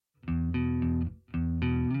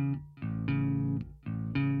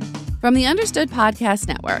From the Understood Podcast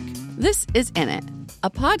Network, this is In It, a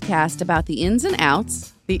podcast about the ins and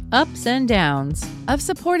outs, the ups and downs of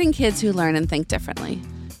supporting kids who learn and think differently.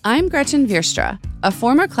 I'm Gretchen Vierstra, a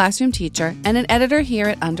former classroom teacher and an editor here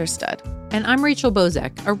at Understood. And I'm Rachel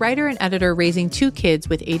Bozek, a writer and editor raising two kids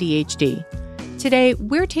with ADHD. Today,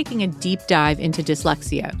 we're taking a deep dive into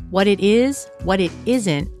dyslexia, what it is, what it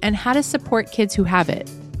isn't, and how to support kids who have it.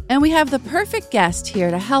 And we have the perfect guest here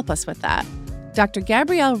to help us with that. Dr.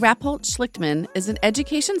 Gabrielle Rappolt-Schlichtman is an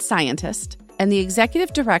education scientist and the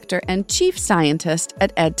executive director and chief scientist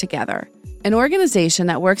at Ed Together, an organization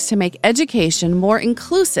that works to make education more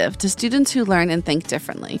inclusive to students who learn and think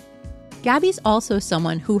differently. Gabby's also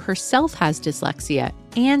someone who herself has dyslexia,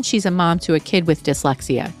 and she's a mom to a kid with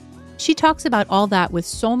dyslexia. She talks about all that with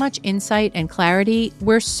so much insight and clarity.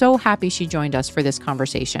 We're so happy she joined us for this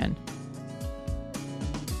conversation.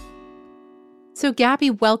 So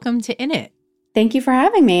Gabby, welcome to In It. Thank you for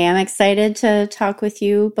having me. I'm excited to talk with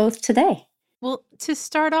you both today. Well, to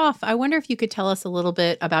start off, I wonder if you could tell us a little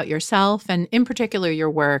bit about yourself and in particular your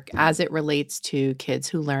work as it relates to kids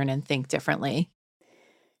who learn and think differently.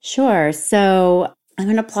 Sure. So I'm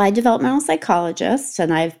an applied developmental psychologist,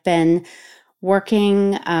 and I've been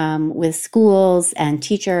working with schools and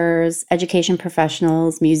teachers, education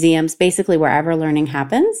professionals, museums, basically wherever learning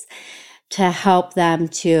happens, to help them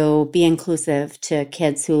to be inclusive to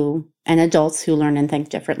kids and adults who learn and think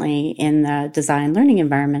differently in the design learning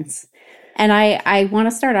environments. And I want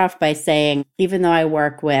to start off by saying, even though I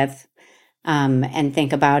work with and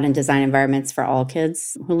think about and design environments for all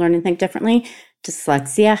kids who learn and think differently,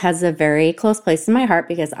 dyslexia has a very close place in my heart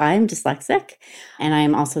because I'm dyslexic, and I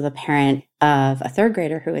am also the parent of a third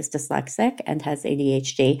grader who is dyslexic and has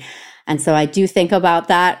ADHD. And so I do think about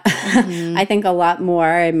that. Mm-hmm. I think a lot more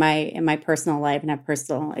in my personal life and have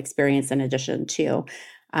personal experience in addition to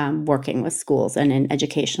working with schools and in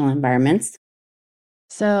educational environments.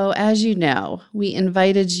 So, as you know, we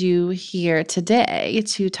invited you here today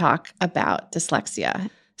to talk about dyslexia.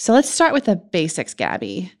 So let's start with the basics,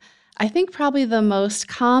 Gabby. I think probably the most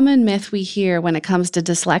common myth we hear when it comes to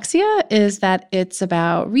dyslexia is that it's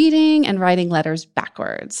about reading and writing letters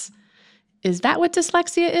backwards. Is that what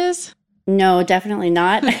dyslexia is? No, definitely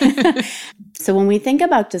not. So when we think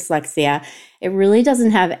about dyslexia, it really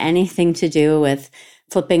doesn't have anything to do with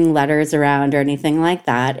flipping letters around or anything like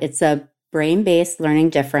that. It's a brain-based learning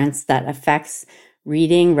difference that affects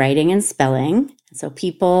reading, writing, and spelling. So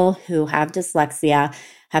people who have dyslexia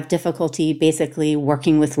have difficulty basically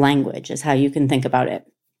working with language is how you can think about it.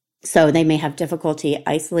 So they may have difficulty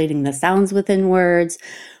isolating the sounds within words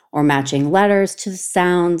or matching letters to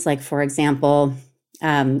sounds. Like, for example,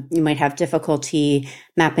 you might have difficulty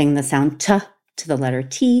mapping the sound t to the letter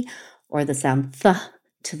T or the sound th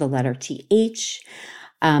to the letter TH.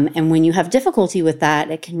 And when you have difficulty with that,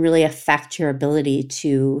 it can really affect your ability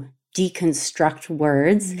to deconstruct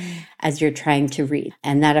words as you're trying to read.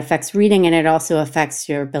 And that affects reading, and it also affects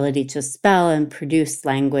your ability to spell and produce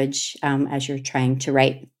language as you're trying to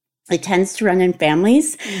write. It tends to run in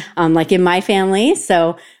families, like in my family.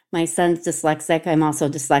 So my son's dyslexic. I'm also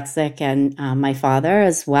dyslexic, and my father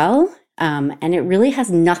as well. And it really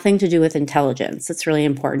has nothing to do with intelligence. It's really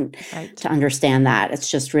important to understand that.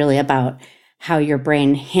 It's just really about how your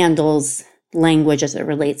brain handles language as it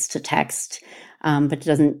relates to text, but it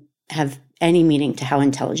doesn't have any meaning to how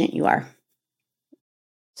intelligent you are.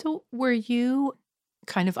 So were you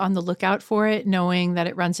kind of on the lookout for it, knowing that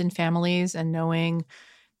it runs in families and knowing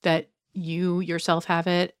that you yourself have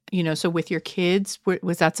it? So with your kids,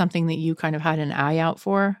 was that something that you kind of had an eye out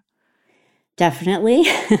for? Definitely.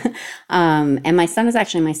 And my son is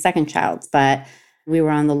actually my second child, but we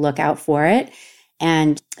were on the lookout for it.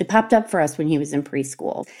 And it popped up for us when he was in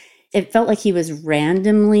preschool. It felt like he was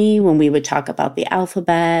randomly, when we would talk about the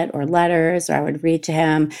alphabet or letters, or I would read to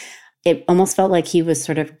him, it almost felt like he was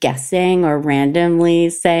sort of guessing or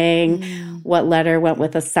randomly saying what letter went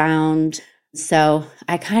with a sound. So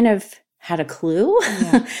I kind of had a clue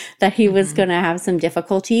that he was going to have some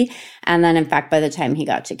difficulty. And then, in fact, by the time he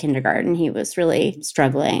got to kindergarten, he was really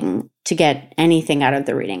struggling to get anything out of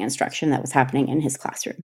the reading instruction that was happening in his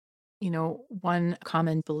classroom. One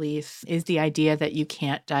common belief is the idea that you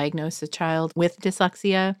can't diagnose a child with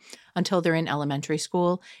dyslexia until they're in elementary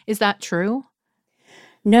school. Is that true?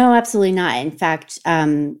 No, absolutely not. In fact,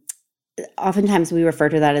 oftentimes we refer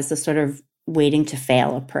to that as the sort of waiting to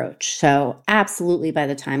fail approach. So absolutely, by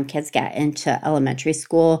the time kids get into elementary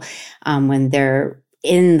school, when they're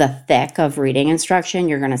in the thick of reading instruction,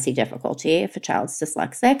 you're going to see difficulty if a child's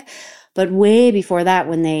dyslexic. But way before that,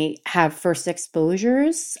 when they have first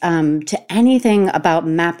exposures to anything about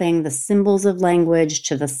mapping the symbols of language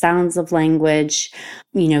to the sounds of language,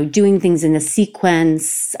 doing things in a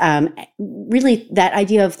sequence, really that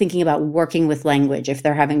idea of thinking about working with language. If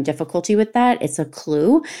they're having difficulty with that, it's a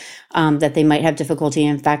clue that they might have difficulty.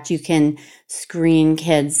 In fact, you can screen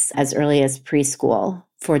kids as early as preschool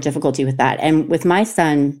for difficulty with that. And with my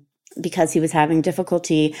son, because he was having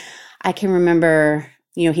difficulty, I can remember,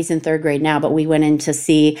 he's in third grade now, but we went in to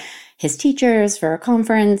see his teachers for a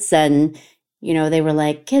conference, and, they were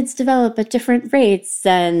like, kids develop at different rates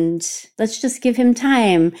and let's just give him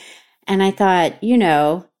time. And I thought,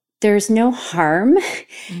 there's no harm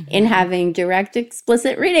in having direct,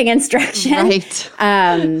 explicit reading instruction.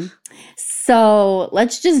 Right. So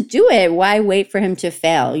let's just do it. Why wait for him to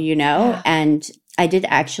fail, Yeah. And I did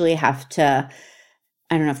actually have to,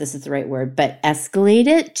 I don't know if this is the right word, but escalate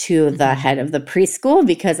it to the head of the preschool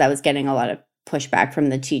because I was getting a lot of pushback from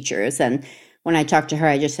the teachers. And when I talked to her,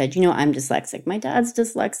 I just said, I'm dyslexic. My dad's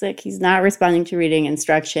dyslexic. He's not responding to reading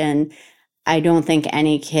instruction. I don't think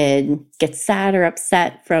any kid gets sad or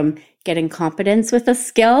upset from getting competence with a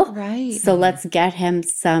skill. Right. So let's get him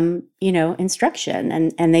some, instruction.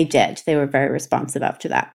 And they did. They were very responsive up to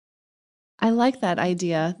that. I like that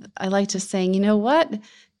idea. I like just saying, you know what?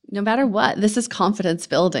 No matter what, this is confidence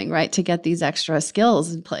building, right? To get these extra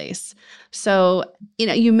skills in place. So,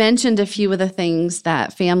 you mentioned a few of the things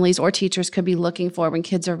that families or teachers could be looking for when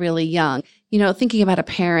kids are really young. Thinking about a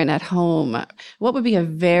parent at home, what would be a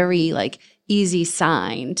very easy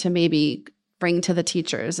sign to maybe bring to the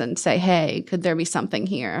teachers and say, hey, could there be something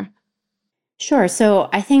here? Sure. So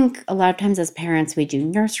I think a lot of times as parents, we do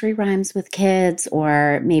nursery rhymes with kids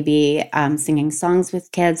or maybe singing songs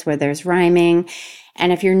with kids where there's rhyming.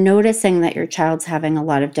 And if you're noticing that your child's having a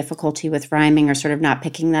lot of difficulty with rhyming or sort of not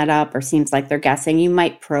picking that up or seems like they're guessing, you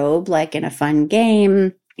might probe in a fun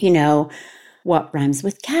game, what rhymes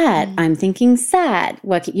with cat? I'm thinking sad.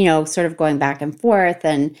 What, sort of going back and forth.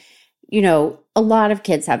 And, a lot of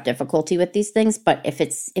kids have difficulty with these things, but if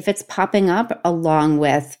it's popping up along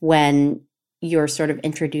with when you're sort of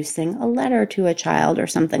introducing a letter to a child or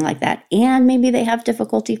something like that, and maybe they have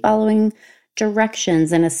difficulty following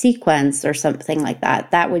directions in a sequence or something like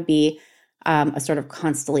that, that would be a sort of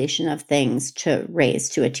constellation of things to raise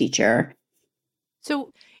to a teacher.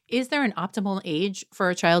 So is there an optimal age for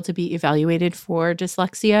a child to be evaluated for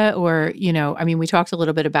dyslexia? Or, we talked a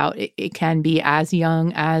little bit about it can be as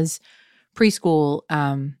young as preschool,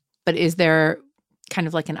 but is there kind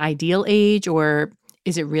of an ideal age, or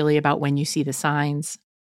is it really about when you see the signs?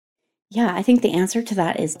 Yeah, I think the answer to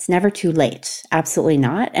that is it's never too late. Absolutely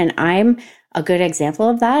not. And I'm a good example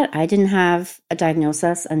of that. I didn't have a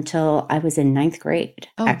diagnosis until I was in ninth grade,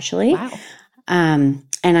 actually. Wow.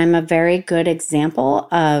 And I'm a very good example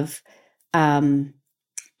of,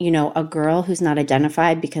 a girl who's not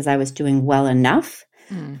identified because I was doing well enough.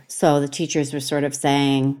 So the teachers were sort of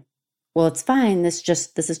saying, well, it's fine. This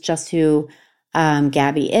is just who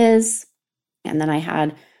Gabby is. And then I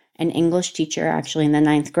had an English teacher actually in the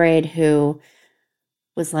ninth grade who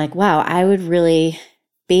was like, wow, I would really,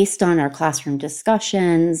 based on our classroom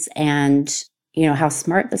discussions and, how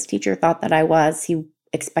smart this teacher thought that I was, he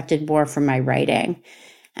expected more from my writing.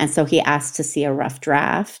 And so he asked to see a rough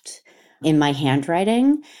draft in my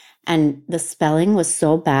handwriting. And the spelling was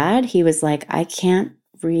so bad. He was like, I can't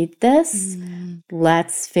read this.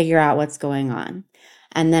 Let's figure out what's going on.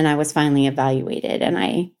 And then I was finally evaluated and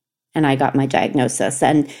I got my diagnosis.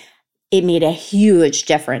 And it made a huge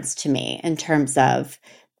difference to me in terms of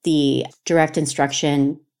the direct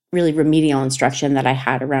instruction, really remedial instruction that I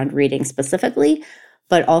had around reading specifically,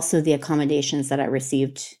 but also the accommodations that I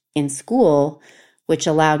received in school, which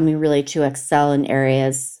allowed me really to excel in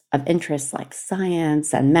areas of interest like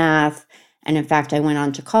science and math. And in fact, I went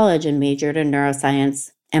on to college and majored in neuroscience.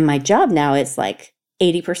 And my job now is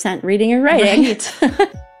 80% reading and writing.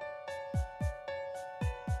 Right.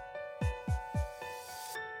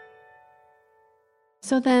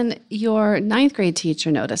 So then your ninth grade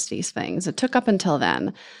teacher noticed these things. It took up until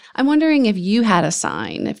then. I'm wondering if you had a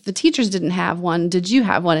sign. If the teachers didn't have one, did you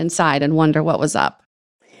have one inside and wonder what was up?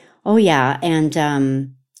 Oh, yeah.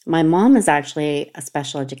 And my mom is actually a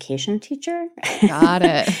special education teacher. Got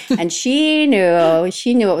it. And she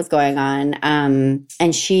knew what was going on.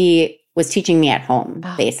 And she was teaching me at home,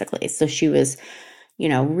 basically. So she was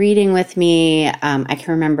reading with me. I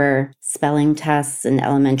can remember spelling tests in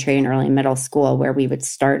elementary and early middle school where we would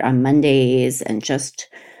start on Mondays and just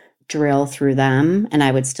drill through them. And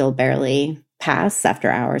I would still barely pass after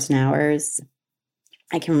hours and hours.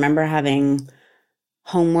 I can remember having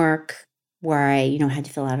homework where I, had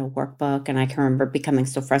to fill out a workbook. And I can remember becoming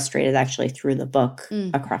so frustrated, actually threw the book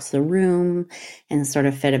across the room in a sort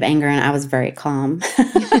of fit of anger. And I was very calm,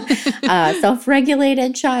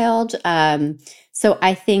 self-regulated child. So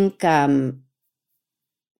I think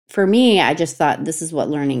for me, I just thought this is what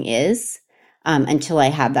learning is until I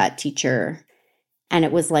had that teacher. And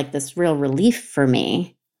it was like this real relief for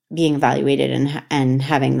me being evaluated and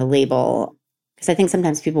having the label. Because I think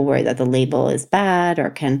sometimes people worry that the label is bad or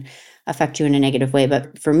can affect you in a negative way.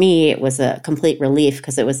 But for me, it was a complete relief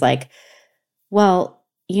because it was like, well,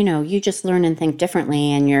 you just learn and think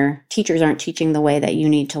differently, and your teachers aren't teaching the way that you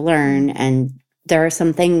need to learn. And there are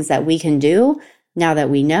some things that we can do now that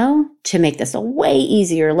we know to make this a way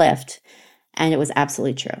easier lift. And it was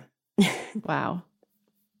absolutely true. Wow.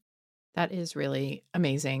 That is really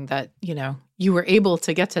amazing that, you were able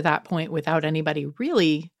to get to that point without anybody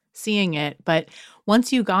really seeing it. But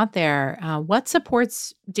once you got there, what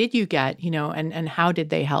supports did you get, and how did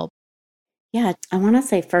they help? Yeah, I want to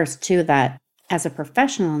say first, too, that as a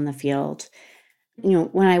professional in the field,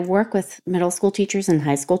 when I work with middle school teachers and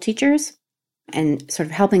high school teachers and sort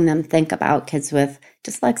of helping them think about kids with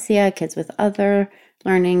dyslexia, kids with other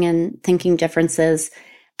learning and thinking differences,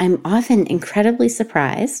 I'm often incredibly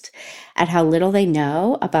surprised at how little they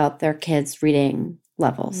know about their kids' reading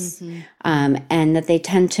levels, and that they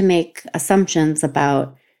tend to make assumptions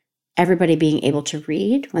about everybody being able to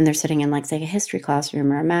read when they're sitting in, like, say, a history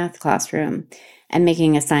classroom or a math classroom and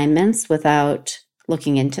making assignments without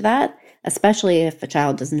looking into that, especially if a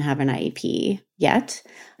child doesn't have an IEP yet.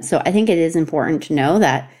 So I think it is important to know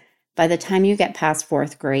that by the time you get past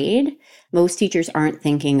fourth grade, most teachers aren't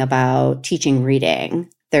thinking about teaching reading.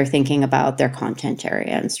 They're thinking about their content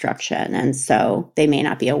area instruction. And so they may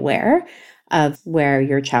not be aware of where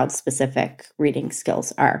your child's specific reading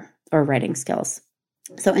skills are or writing skills.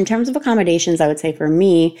 So in terms of accommodations, I would say for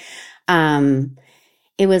me,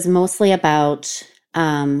 it was mostly about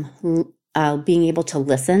being able to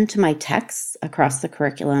listen to my texts across the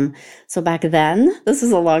curriculum. So back then, this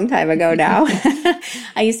is a long time ago now,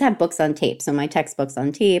 I used to have books on tape, so my textbooks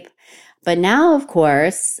on tape. But now, of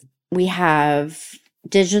course, we have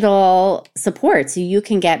digital support. So you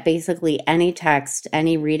can get basically any text,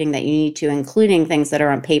 any reading that you need to, including things that are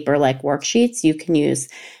on paper like worksheets. You can use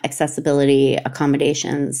accessibility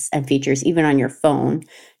accommodations and features even on your phone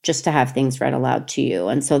just to have things read aloud to you.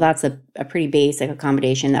 And so that's a pretty basic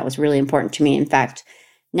accommodation that was really important to me. In fact,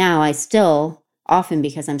 now I still often,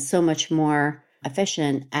 because I'm so much more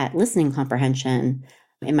efficient at listening comprehension,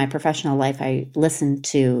 in my professional life, I listen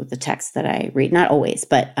to the text that I read. Not always,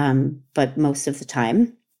 but most of the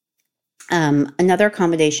time. Another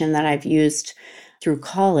accommodation that I've used through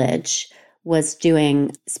college was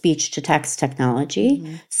doing speech-to-text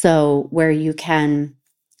technology. So where you can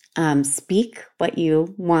speak what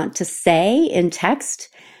you want to say in text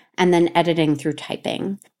and then editing through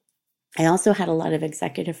typing. I also had a lot of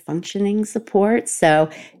executive functioning support.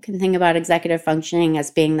 So you can think about executive functioning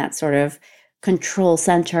as being that sort of control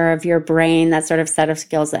center of your brain, that sort of set of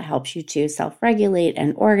skills that helps you to self-regulate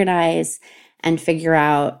and organize and figure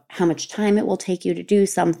out how much time it will take you to do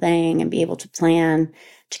something and be able to plan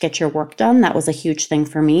to get your work done. That was a huge thing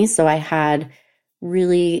for me. So I had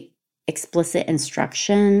really explicit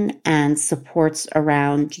instruction and supports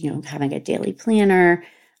around, having a daily planner,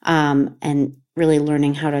 and really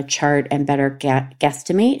learning how to chart and better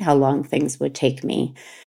guesstimate how long things would take me.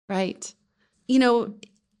 Right.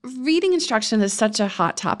 Reading instruction is such a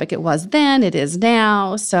hot topic. It was then, it is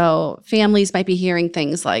now. So families might be hearing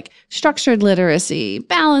things like structured literacy,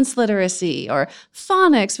 balanced literacy, or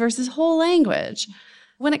phonics versus whole language.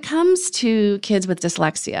 When it comes to kids with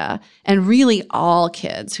dyslexia, and really all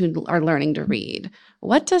kids who are learning to read,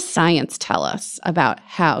 what does science tell us about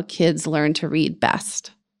how kids learn to read best?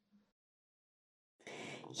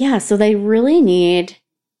 Yeah, so they really need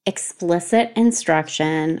explicit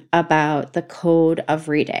instruction about the code of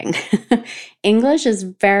reading. English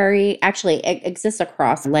is it exists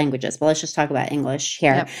across languages, but let's just talk about English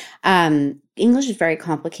here. Yep. English is a very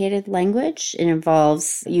complicated language. It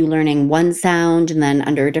involves you learning one sound, and then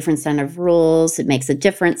under a different set of rules, it makes a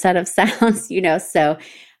different set of sounds, So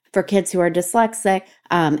for kids who are dyslexic,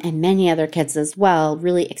 and many other kids as well,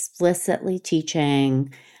 really explicitly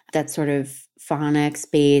teaching that sort of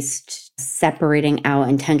phonics-based, separating out,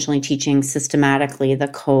 intentionally teaching systematically the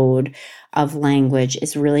code of language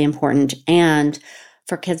is really important. And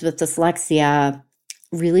for kids with dyslexia,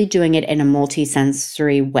 really doing it in a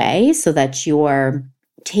multisensory way so that you're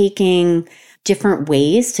taking different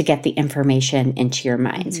ways to get the information into your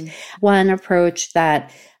mind. One approach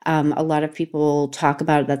that a lot of people talk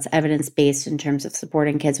about that's evidence-based in terms of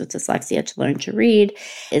supporting kids with dyslexia to learn to read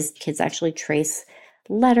is kids actually trace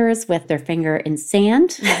letters with their finger in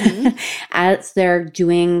sand as they're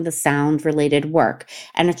doing the sound-related work.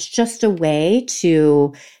 And it's just a way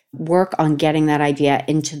to work on getting that idea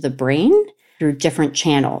into the brain through different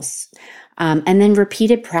channels. And then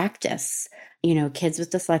repeated practice. Kids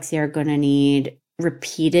with dyslexia are going to need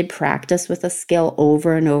repeated practice with a skill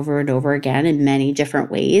over and over and over again in many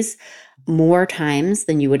different ways, more times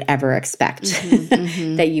than you would ever expect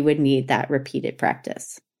that you would need that repeated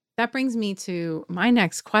practice. That brings me to my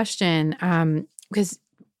next question, because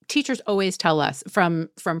teachers always tell us from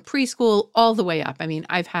preschool all the way up. I mean,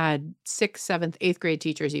 I've had 6th, 7th, 8th grade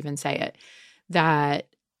teachers even say it, that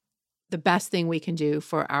the best thing we can do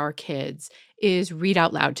for our kids is read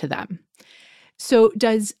out loud to them. So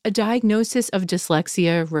does a diagnosis of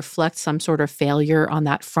dyslexia reflect some sort of failure on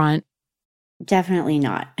that front? Definitely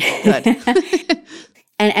not. Good.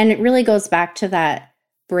 And it really goes back to that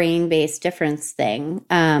brain-based difference thing.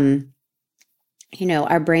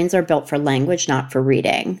 Our brains are built for language, not for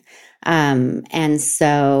reading. And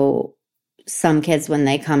so some kids, when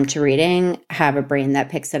they come to reading, have a brain that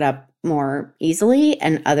picks it up more easily.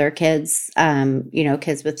 And other kids,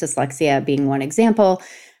 kids with dyslexia being one example,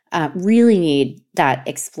 really need that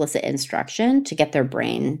explicit instruction to get their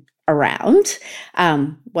brain around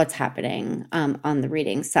what's happening on the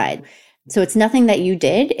reading side. So it's nothing that you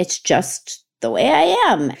did. It's just the way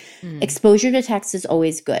I am. Exposure to text is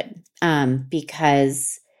always good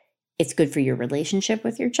because it's good for your relationship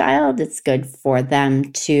with your child. It's good for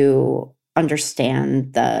them to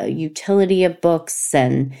understand the utility of books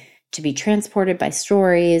and to be transported by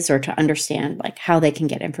stories or to understand how they can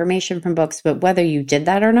get information from books. But whether you did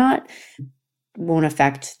that or not won't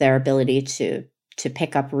affect their ability to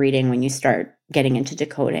pick up reading when you start getting into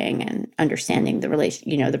decoding and understanding the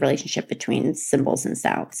relationship between symbols and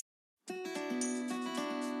sounds.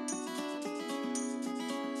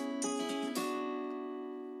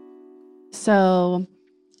 So,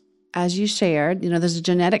 as you shared, there's a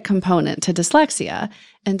genetic component to dyslexia.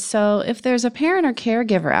 And so if there's a parent or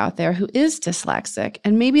caregiver out there who is dyslexic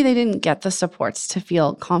and maybe they didn't get the supports to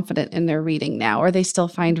feel confident in their reading now, or they still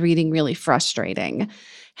find reading really frustrating,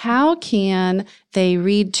 how can they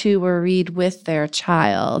read to or read with their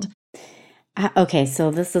child? Okay, so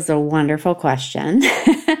this is a wonderful question.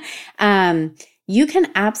 You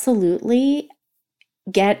can absolutely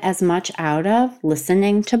get as much out of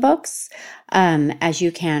listening to books as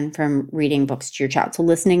you can from reading books to your child. So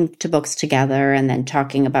listening to books together and then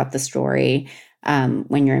talking about the story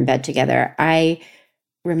when you're in bed together. I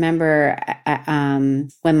remember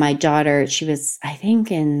when my daughter, she was, I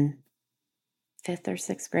think in 5th or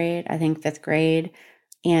 6th grade, I think 5th grade,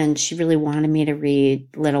 and she really wanted me to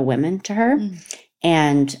read Little Women to her.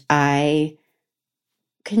 And I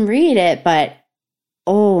can read it, but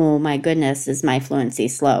oh my goodness, is my fluency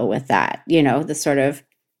slow with that, the sort of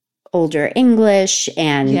older English.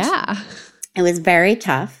 And it was very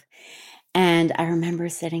tough. And I remember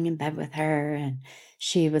sitting in bed with her and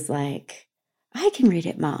she was like, I can read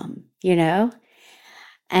it, Mom,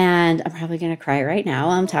 And I'm probably going to cry right now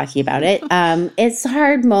while I'm talking about it. It's a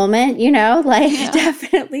hard moment,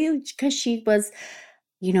 definitely, because she was,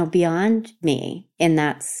 beyond me in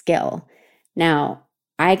that skill. Now,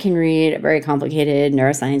 I can read a very complicated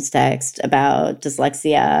neuroscience text about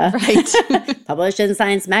dyslexia, right? Published in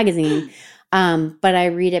Science magazine. But I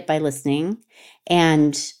read it by listening,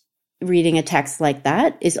 and reading a text like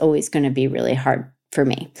that is always going to be really hard for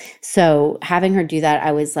me. So having her do that,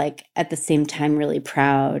 I was at the same time really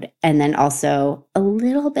proud and then also a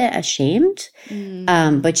little bit ashamed.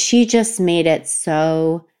 But she just made it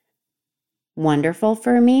so wonderful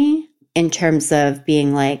for me in terms of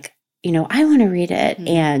being I want to read it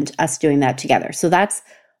and us doing that together. So that's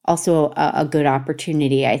also a good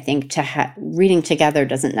opportunity, I think, to reading together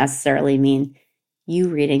doesn't necessarily mean you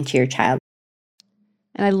reading to your child.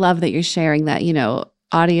 And I love that you're sharing that,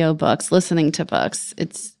 audiobooks, listening to books.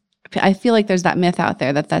 I feel like there's that myth out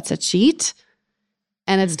there that that's a cheat,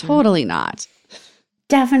 and it's totally not.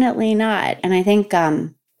 Definitely not. And I think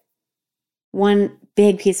one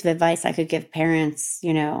big piece of advice I could give parents,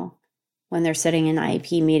 when they're sitting in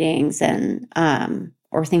IEP meetings and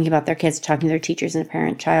or thinking about their kids, talking to their teachers in a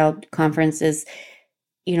parent-child conference is,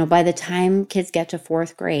 by the time kids get to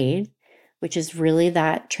 4th grade, which is really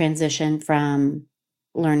that transition from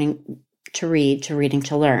learning to read to reading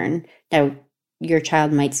to learn. Now, your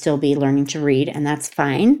child might still be learning to read, and that's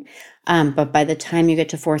fine. But by the time you get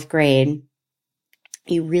to 4th grade,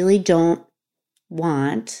 you really don't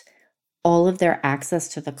want all of their access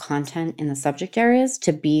to the content in the subject areas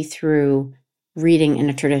to be through reading in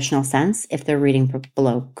a traditional sense if they're reading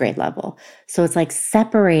below grade level. So it's like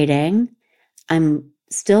separating, I'm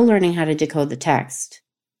still learning how to decode the text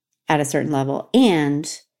at a certain level,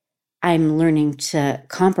 and I'm learning to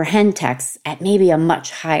comprehend text at maybe a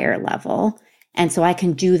much higher level. And so I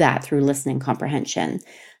can do that through listening comprehension.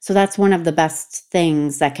 So that's one of the best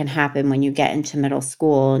things that can happen when you get into middle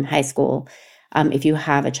school and high school. If you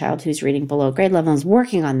have a child who's reading below grade level and is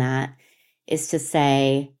working on that, is to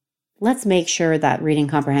say, let's make sure that reading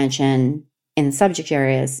comprehension in the subject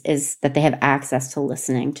areas is that they have access to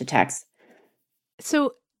listening to text.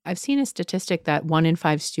 So I've seen a statistic that 1 in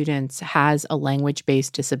 5 students has a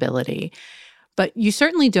language-based disability. But you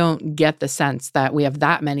certainly don't get the sense that we have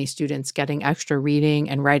that many students getting extra reading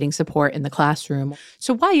and writing support in the classroom.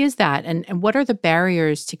 So why is that? And what are the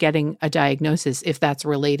barriers to getting a diagnosis if that's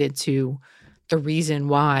related to the reason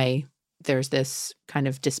why there's this kind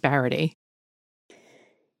of disparity?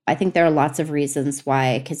 I think there are lots of reasons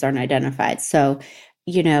why kids aren't identified. So,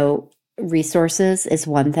 resources is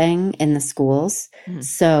one thing in the schools.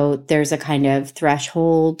 So there's a kind of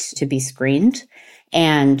threshold to be screened,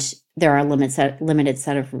 and there are limited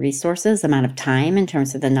set of resources, amount of time in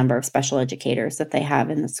terms of the number of special educators that they have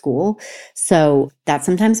in the school. So that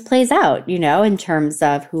sometimes plays out, in terms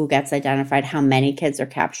of who gets identified, how many kids are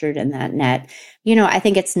captured in that net. I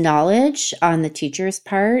think it's knowledge on the teacher's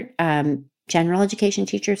part, general education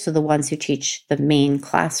teachers, so the ones who teach the main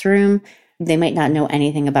classroom. They might not know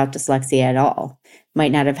anything about dyslexia at all,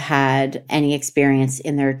 might not have had any experience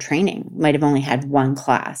in their training, might have only had one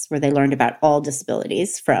class where they learned about all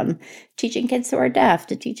disabilities, from teaching kids who are deaf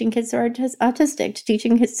to teaching kids who are autistic to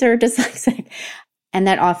teaching kids who are dyslexic. And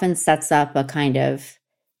that often sets up a kind of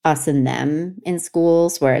us and them in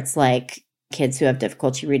schools where it's like kids who have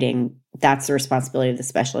difficulty reading, that's the responsibility of the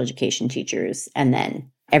special education teachers. And then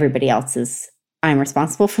everybody else is I'm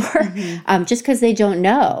responsible for, just because they don't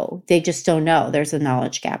know. They just don't know. There's a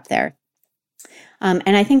knowledge gap there.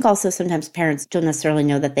 And I think also sometimes parents don't necessarily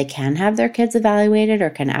know that they can have their kids evaluated or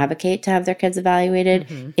can advocate to have their kids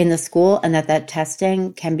evaluated in the school, and that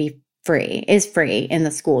testing is free in the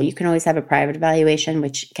school. You can always have a private evaluation,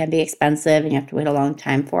 which can be expensive and you have to wait a long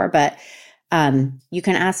time for, but you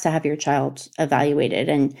can ask to have your child evaluated,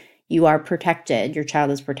 and you are protected. Your child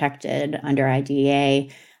is protected under IDEA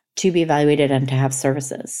to be evaluated and to have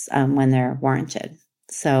services when they're warranted.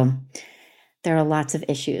 So there are lots of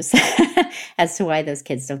issues as to why those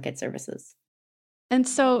kids don't get services. And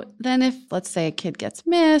so then if, let's say, a kid gets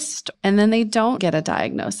missed and then they don't get a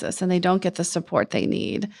diagnosis and they don't get the support they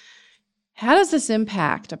need, how does this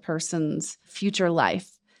impact a person's future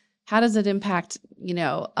life? How does it impact,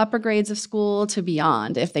 upper grades of school to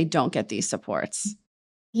beyond if they don't get these supports?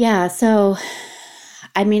 Yeah, so,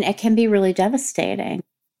 it can be really devastating.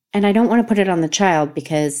 And I don't want to put it on the child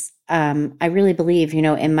because I really believe,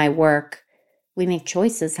 in my work, we make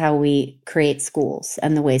choices how we create schools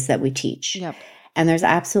and the ways that we teach. Yep. And there's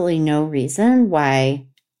absolutely no reason why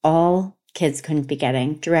all kids couldn't be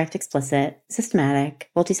getting direct, explicit, systematic,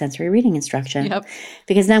 multisensory reading instruction. Yep.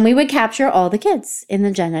 Because then we would capture all the kids in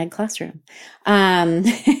the gen ed classroom.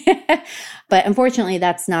 But unfortunately,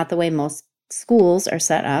 that's not the way most schools are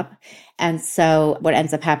set up. And so what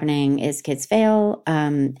ends up happening is kids fail,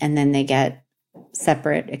 and then they get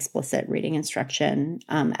separate explicit reading instruction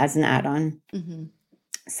as an add-on.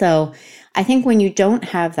 So I think when you don't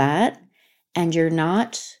have that and you're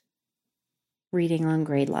not reading on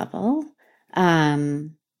grade level,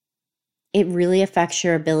 it really affects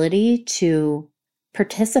your ability to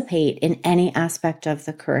participate in any aspect of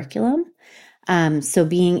the curriculum. So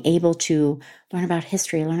being able to learn about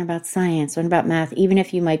history, learn about science, learn about math, even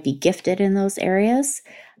if you might be gifted in those areas,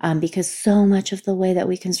 because so much of the way that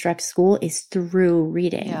we construct school is through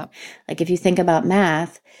reading. Yep. Like if you think about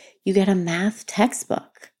math, you get a math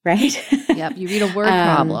textbook, right? Yep. You read a word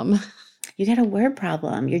problem. You get a word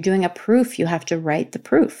problem. You're doing a proof. You have to write the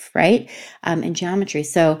proof, right? In geometry.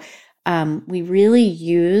 So we really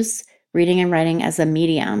use reading and writing as a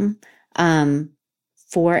medium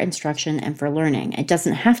for instruction and for learning. It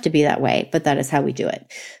doesn't have to be that way, but that is how we do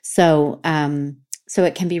it. So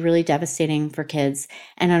it can be really devastating for kids.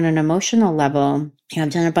 And on an emotional level, I've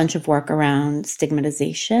done a bunch of work around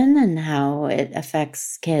stigmatization and how it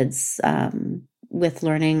affects kids with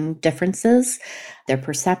learning differences, their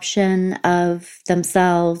perception of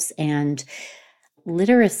themselves. And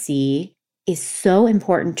literacy is so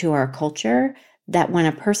important to our culture that when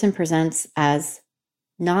a person presents as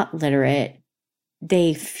not literate,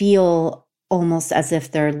 they feel almost as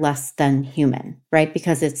if they're less than human, right?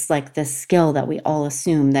 Because it's like this skill that we all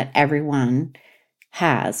assume that everyone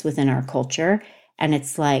has within our culture. And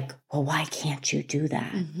it's like, well, why can't you do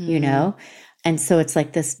that? You know? And so it's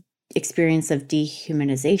like this experience of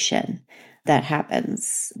dehumanization that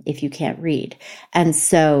happens if you can't read. And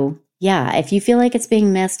so, yeah, if you feel like it's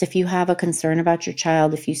being missed, if you have a concern about your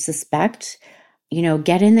child, if you suspect,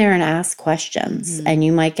 get in there and ask questions, and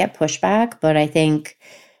you might get pushback. But I think,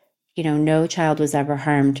 no child was ever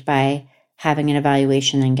harmed by having an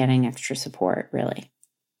evaluation and getting extra support, really.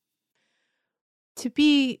 To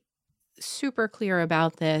be super clear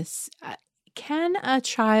about this, can a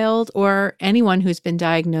child or anyone who's been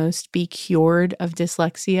diagnosed be cured of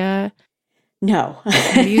dyslexia? No.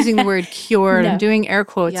 I'm using the word cured. No. I'm doing air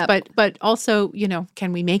quotes, Yep. but also,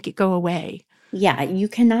 can we make it go away? Yeah, you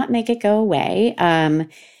cannot make it go away.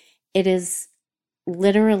 It is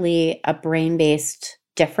literally a brain-based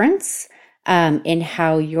difference in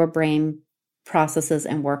how your brain processes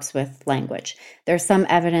and works with language. There's some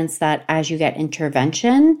evidence that as you get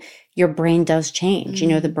intervention, your brain does change.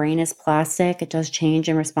 The brain is plastic. It does change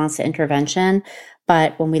in response to intervention.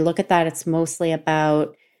 But when we look at that, it's mostly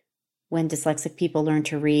about when dyslexic people learn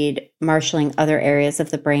to read, marshaling other areas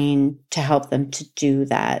of the brain to help them to do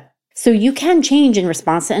that. So you can change in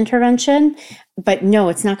response to intervention, but no,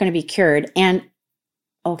 it's not going to be cured. And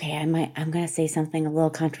okay, I'm going to say something a little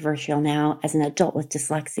controversial now as an adult with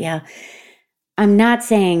dyslexia. I'm not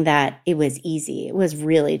saying that it was easy. It was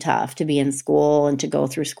really tough to be in school and to go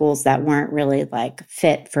through schools that weren't really like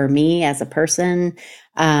fit for me as a person,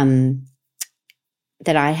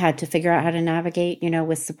 that I had to figure out how to navigate,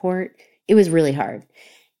 with support. It was really hard.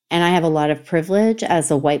 And I have a lot of privilege as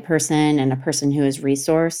a white person and a person who is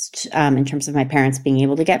resourced in terms of my parents being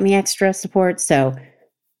able to get me extra support. So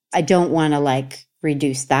I don't want to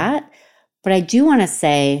reduce that. But I do want to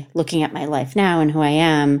say, looking at my life now and who I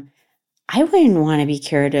am, I wouldn't want to be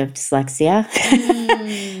cured of dyslexia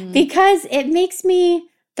because it makes me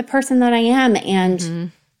the person that I am.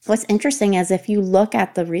 And what's interesting is if you look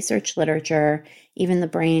at the research literature, even the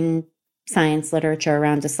brain science literature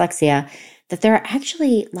around dyslexia, that there are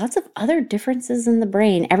actually lots of other differences in the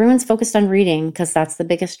brain. Everyone's focused on reading because that's the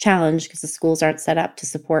biggest challenge because the schools aren't set up to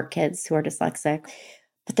support kids who are dyslexic.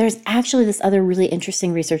 But there's actually this other really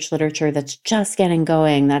interesting research literature that's just getting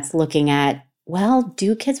going that's looking at, well,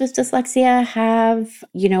 do kids with dyslexia have,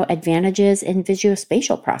 advantages in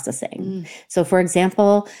visuospatial processing? So, for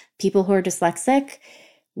example, people who are dyslexic,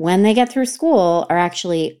 when they get through school, are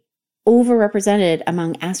actually overrepresented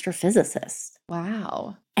among astrophysicists.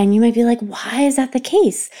 Wow. And you might be like, why is that the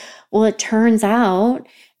case? Well, it turns out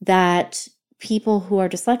that people who are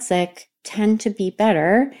dyslexic tend to be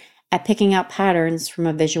better at picking out patterns from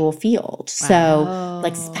a visual field. So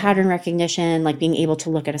like pattern recognition, like being able to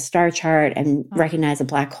look at a star chart and recognize a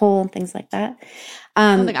black hole and things like that.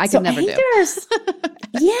 Something I could never do.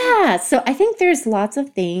 Yeah. So I think there's lots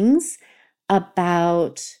of things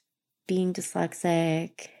about being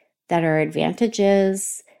dyslexic that are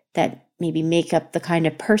advantages that maybe make up the kind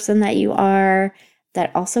of person that you are,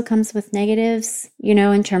 that also comes with negatives,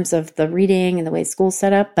 in terms of the reading and the way school's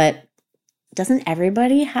set up. But doesn't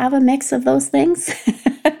everybody have a mix of those things?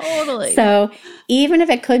 Totally. So even if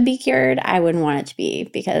it could be cured, I wouldn't want it to be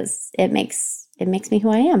because it makes me who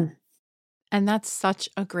I am. And that's such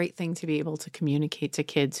a great thing to be able to communicate to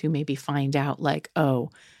kids who maybe find out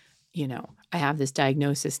I have this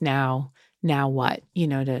diagnosis now what?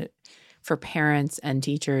 For parents and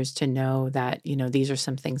teachers to know that, these are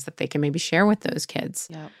some things that they can maybe share with those kids,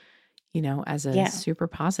 as a super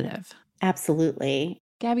positive. Absolutely.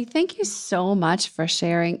 Gabby, thank you so much for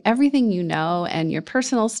sharing everything you know and your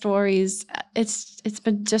personal stories. It's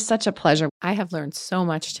been just such a pleasure. I have learned so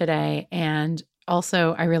much today. And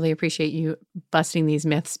also, I really appreciate you busting these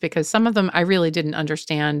myths because some of them I really didn't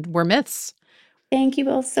understand were myths. Thank you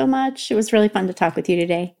both so much. It was really fun to talk with you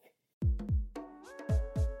today.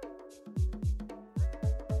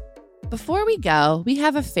 Before we go, we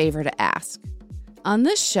have a favor to ask. On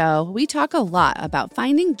this show, we talk a lot about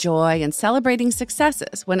finding joy and celebrating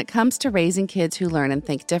successes when it comes to raising kids who learn and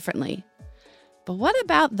think differently. But what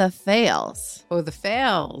about the fails? Oh, the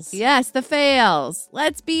fails. Yes, the fails.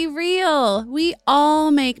 Let's be real. We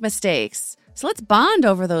all make mistakes. So let's bond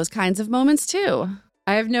over those kinds of moments too.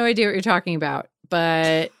 I have no idea what you're talking about,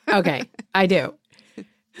 but okay, I do.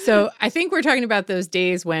 So I think we're talking about those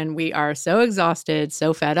days when we are so exhausted,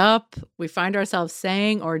 so fed up, we find ourselves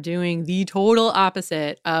saying or doing the total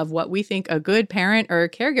opposite of what we think a good parent or a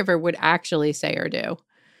caregiver would actually say or do.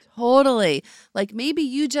 Totally. Like maybe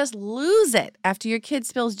you just lose it after your kid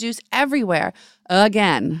spills juice everywhere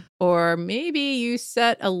again. Or maybe you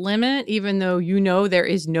set a limit even though you know there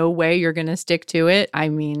is no way you're going to stick to it. I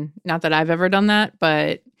mean, not that I've ever done that,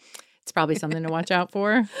 but It's probably something to watch out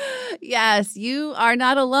for. Yes, you are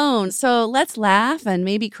not alone. So let's laugh and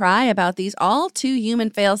maybe cry about these all too human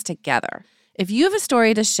fails together. If you have a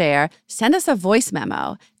story to share, send us a voice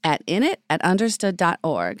memo at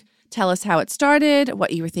init@understood.org. Tell us how it started,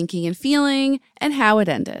 what you were thinking and feeling, and how it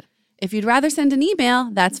ended. If you'd rather send an email,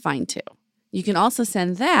 that's fine too. You can also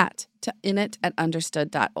send that to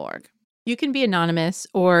init@understood.org. You can be anonymous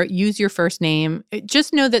or use your first name.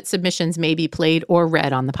 Just know that submissions may be played or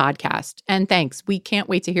read on the podcast. And thanks. We can't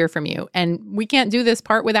wait to hear from you. And we can't do this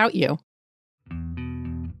part without you.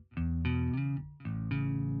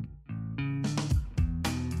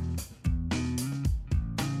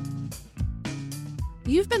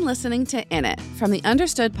 You've been listening to In It from the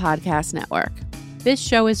Understood Podcast Network. This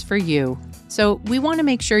show is for you. So we want to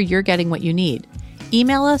make sure you're getting what you need.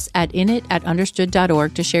 Email us at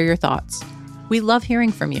init@understood.org to share your thoughts. We love hearing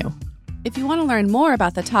from you. If you want to learn more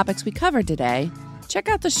about the topics we covered today, check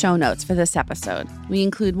out the show notes for this episode. We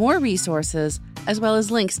include more resources as well as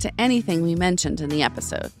links to anything we mentioned in the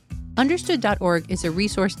episode. Understood.org is a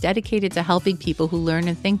resource dedicated to helping people who learn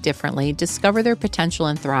and think differently discover their potential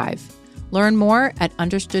and thrive. Learn more at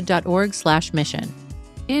understood.org/mission.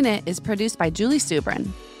 In It is produced by Julie Subrin.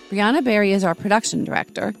 Brianna Berry is our production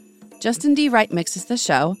director. Justin D. Wright mixes the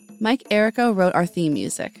show. Mike Errico wrote our theme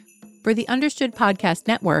music. For the Understood Podcast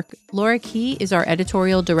Network, Laura Key is our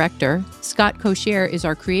editorial director, Scott Kocher is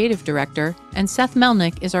our creative director, and Seth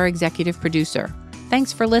Melnick is our executive producer.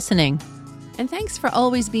 Thanks for listening. And thanks for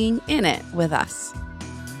always being in it with us.